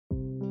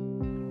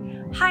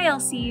Hi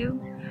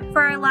LCU!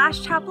 For our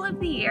last chapel of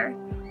the year,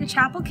 the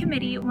chapel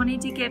committee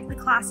wanted to give the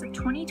class of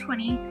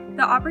 2020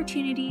 the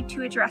opportunity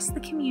to address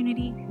the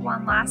community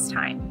one last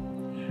time.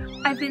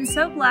 I've been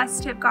so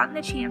blessed to have gotten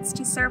the chance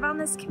to serve on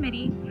this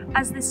committee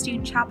as the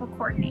student chapel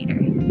coordinator.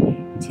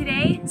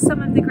 Today,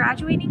 some of the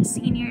graduating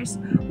seniors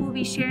will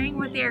be sharing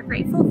what they are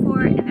grateful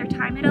for in their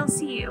time at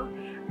LCU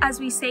as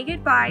we say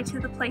goodbye to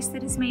the place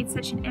that has made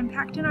such an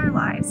impact in our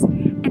lives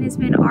and has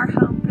been our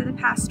home for the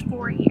past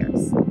 4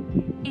 years.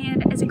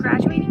 And as a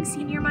graduating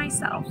senior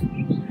myself,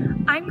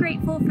 I'm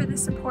grateful for the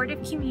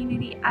supportive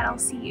community at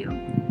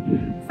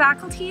LCU.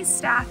 Faculty,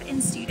 staff,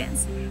 and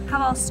students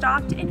have all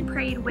stopped and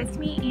prayed with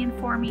me and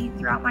for me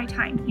throughout my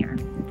time here.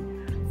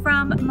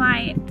 From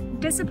my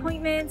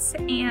disappointments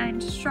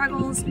and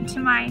struggles to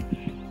my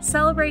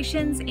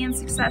celebrations and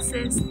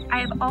successes, I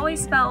have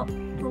always felt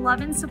the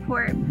love and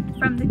support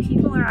from the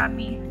people around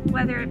me,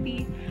 whether it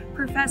be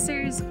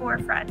professors or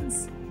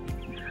friends.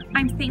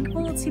 I'm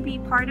thankful to be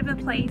part of a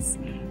place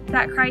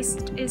that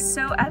Christ is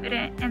so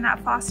evident and that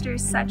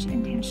fosters such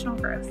intentional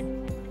growth.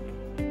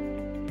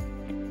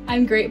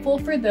 I'm grateful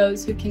for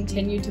those who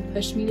continue to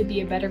push me to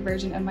be a better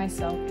version of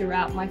myself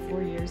throughout my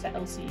 4 years at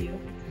LCU.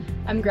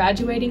 I'm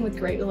graduating with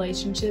great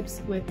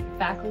relationships with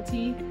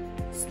faculty,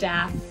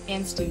 staff,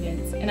 and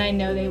students, and I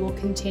know they will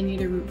continue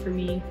to root for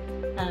me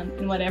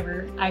in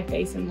whatever I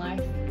face in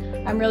life.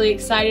 I'm really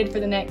excited for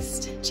the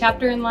next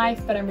chapter in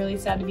life, but I'm really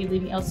sad to be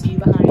leaving LCU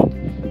behind,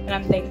 and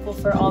I'm thankful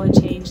for all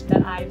the change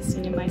that I've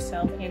seen in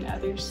myself and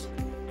others.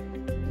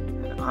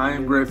 I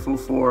am grateful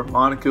for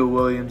Monica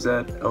Williams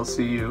at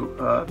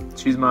LCU.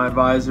 She's my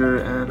advisor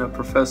and a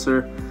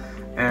professor,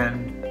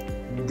 and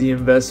the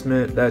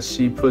investment that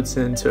she puts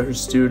into her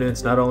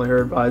students, not only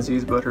her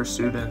advisees, but her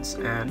students,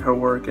 and her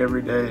work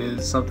every day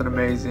is something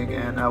amazing,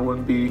 and I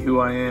wouldn't be who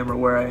I am or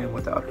where I am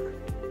without her.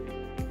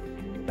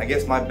 I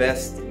guess my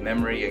best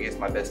memory,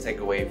 my best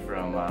takeaway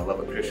from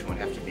Lubbock Christian would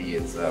have to be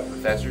its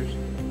professors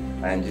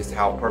and just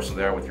how personal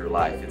they are with your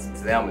life.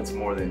 To them, it's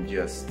more than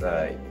just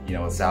a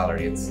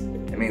salary.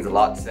 It means a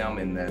lot to them,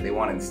 and they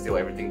want to instill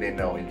everything they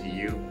know into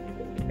you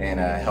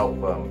and help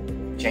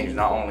change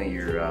not only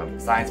your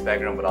science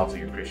background but also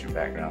your Christian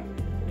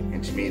background.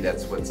 And to me,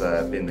 that's what's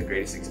been the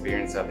greatest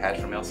experience I've had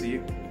from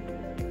LCU.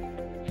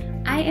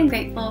 I am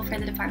grateful for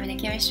the Department of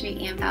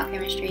Chemistry and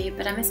Biochemistry,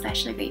 but I'm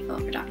especially grateful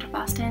for Dr.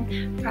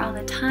 Boston for all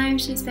the time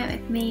she spent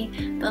with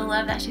me, the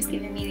love that she's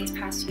given me these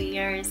past 2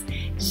 years.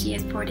 She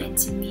has poured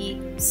into me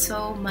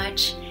so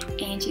much,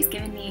 and she's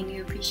given me a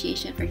new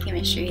appreciation for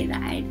chemistry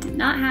that I did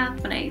not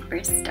have when I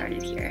first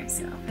started here.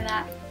 So for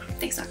that,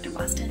 thanks Dr.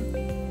 Boston.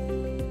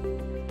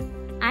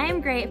 I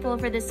am grateful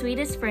for the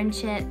sweetest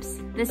friendships,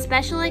 the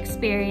special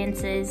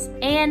experiences,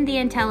 and the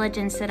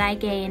intelligence that I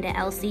gained at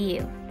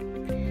LCU.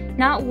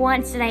 Not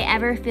once did I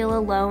ever feel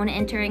alone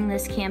entering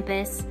this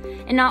campus,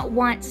 and not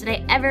once did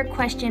I ever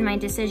question my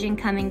decision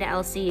coming to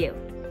LCU.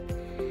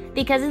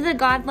 Because of the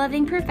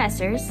God-loving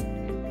professors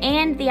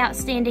and the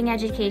outstanding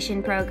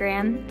education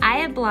program, I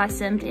have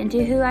blossomed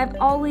into who I've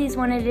always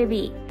wanted to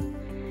be,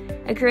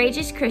 a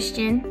courageous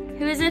Christian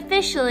who is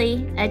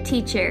officially a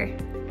teacher.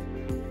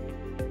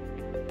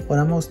 What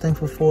I'm most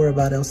thankful for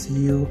about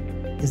LCU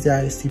is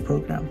the IST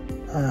program.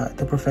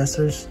 The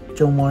professors,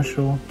 Joe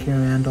Marshall,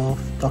 Karen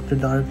Randolph, Dr.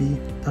 Darby,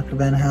 Dr.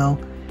 Van Howe,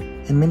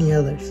 and many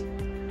others.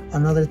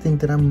 Another thing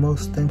that I'm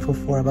most thankful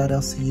for about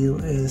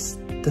LCU is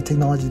the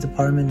technology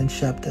department and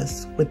Shep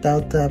Desk.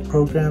 Without that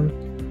program,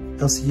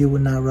 LCU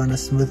would not run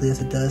as smoothly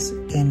as it does,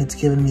 and it's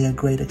given me a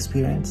great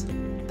experience.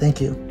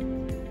 Thank you.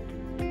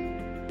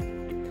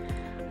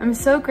 I'm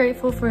so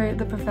grateful for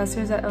the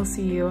professors at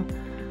LCU.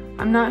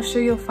 I'm not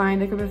sure you'll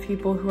find a group of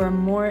people who are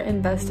more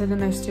invested in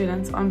their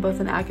students on both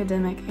an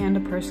academic and a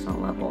personal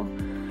level.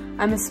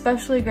 I'm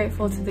especially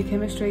grateful to the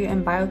chemistry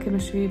and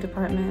biochemistry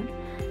department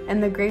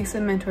and the grace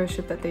and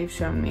mentorship that they've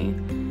shown me.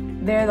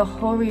 They're the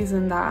whole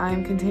reason that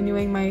I'm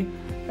continuing my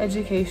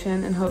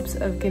education in hopes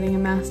of getting a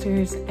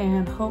master's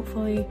and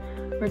hopefully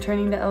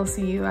returning to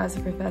LCU as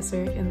a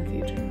professor in the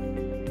future.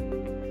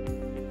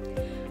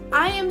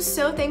 I am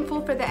so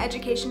thankful for the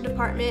education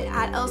department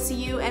at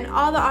LCU and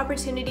all the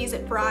opportunities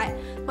it brought,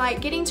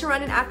 like getting to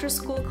run an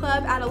after-school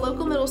club at a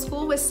local middle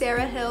school with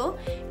Sarah Hill,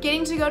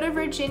 getting to go to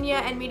Virginia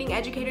and meeting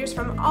educators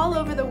from all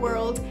over the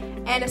world,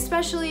 and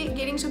especially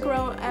getting to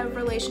grow a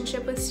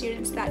relationship with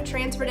students that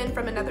transferred in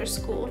from another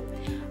school.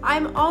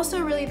 I'm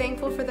also really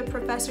thankful for the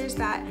professors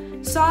that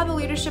saw the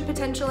leadership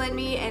potential in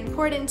me and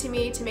poured into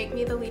me to make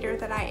me the leader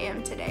that I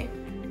am today.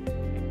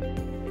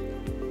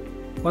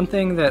 One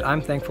thing that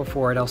I'm thankful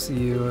for at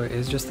LCU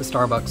is just the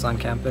Starbucks on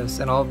campus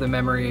and all of the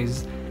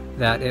memories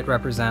that it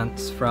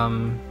represents,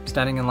 from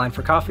standing in line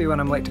for coffee when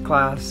I'm late to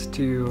class,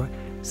 to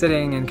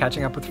sitting and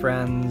catching up with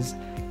friends,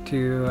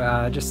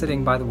 to just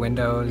sitting by the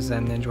windows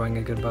and enjoying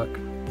a good book.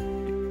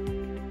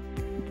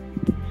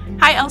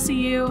 Hi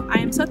LCU, I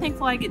am so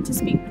thankful I get to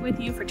speak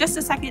with you for just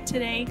a second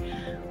today.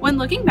 When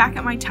looking back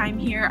at my time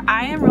here,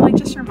 I am really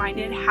just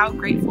reminded how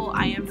grateful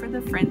I am for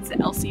the friends that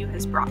LCU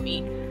has brought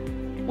me.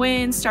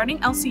 When starting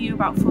LCU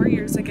about 4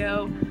 years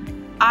ago,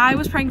 I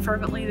was praying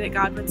fervently that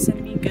God would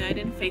send me good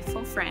and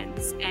faithful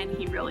friends, and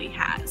He really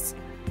has.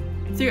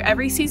 Through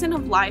every season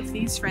of life,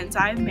 these friends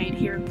I have made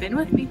here have been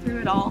with me through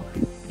it all,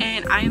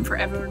 and I am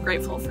forever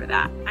grateful for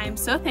that. I am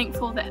so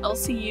thankful that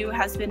LCU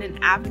has been an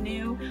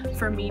avenue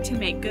for me to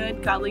make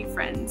good, godly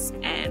friends,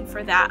 and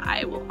for that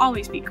I will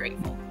always be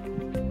grateful.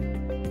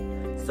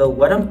 So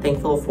what I'm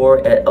thankful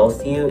for at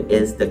LCU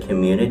is the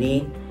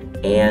community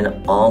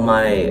and all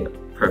my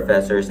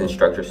professors,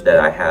 instructors that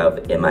I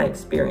have in my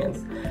experience.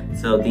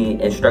 So the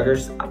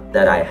instructors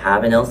that I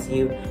have in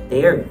LCU,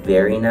 they are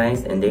very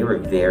nice and they were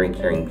very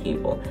caring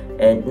people.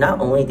 And not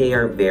only they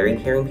are very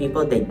caring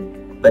people,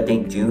 but they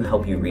do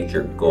help you reach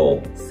your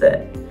goal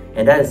set.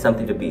 And that is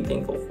something to be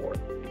thankful for.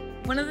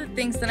 One of the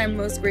things that I'm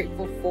most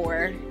grateful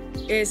for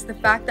is the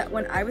fact that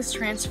when I was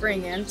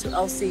transferring into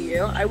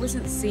LCU, I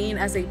wasn't seen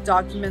as a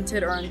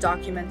documented or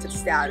undocumented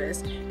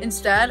status.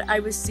 Instead, I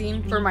was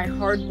seen for my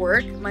hard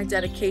work, my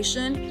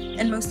dedication,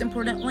 and most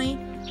importantly,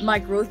 my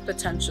growth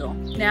potential.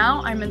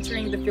 Now I'm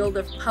entering the field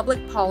of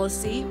public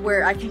policy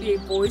where I can be a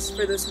voice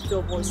for those who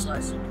feel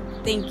voiceless.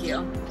 Thank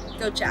you.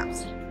 Go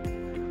Chaps.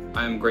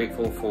 I'm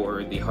grateful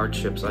for the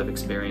hardships I've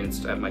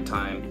experienced at my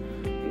time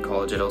in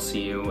college at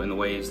LCU and the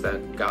ways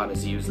that God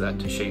has used that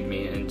to shape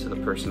me into the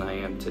person I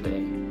am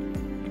today.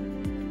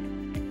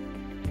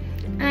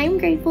 I'm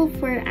grateful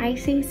for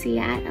ICC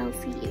at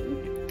LCU.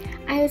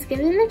 I was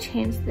given the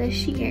chance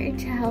this year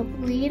to help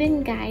lead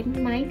and guide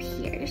my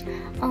peers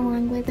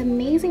along with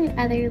amazing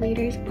other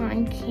leaders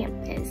on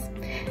campus.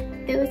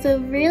 It was a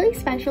really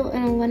special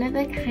and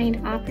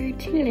one-of-a-kind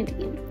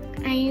opportunity.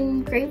 I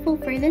am grateful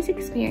for this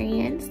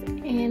experience,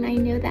 and I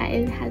know that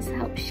it has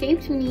helped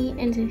shape me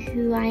into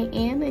who I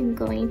am and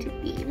going to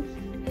be.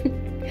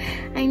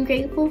 I'm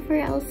grateful for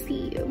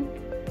LCU.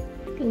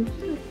 Thank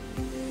you.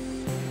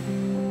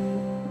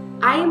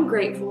 I am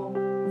grateful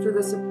for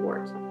the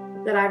support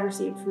that I've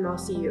received from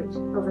LCU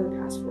over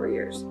the past 4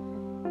 years.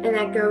 And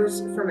that goes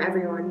from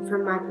everyone,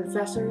 from my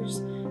professors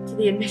to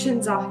the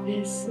admissions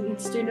office and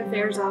student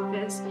affairs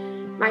office,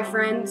 my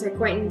friends,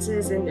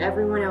 acquaintances, and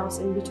everyone else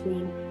in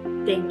between.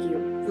 Thank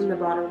you from the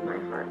bottom of my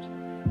heart.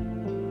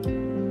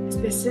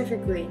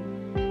 Specifically,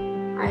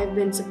 I have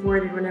been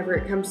supported whenever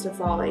it comes to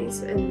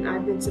Follies, and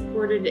I've been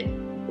supported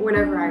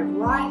whenever I've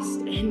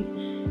lost,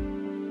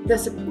 and the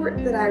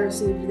support that I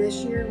received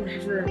this year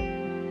whenever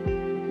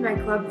my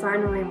club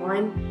finally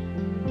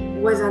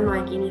won was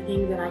unlike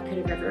anything that I could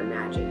have ever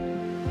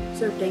imagined.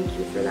 So thank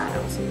you for that,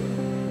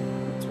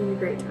 LCU. It's been a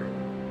great time.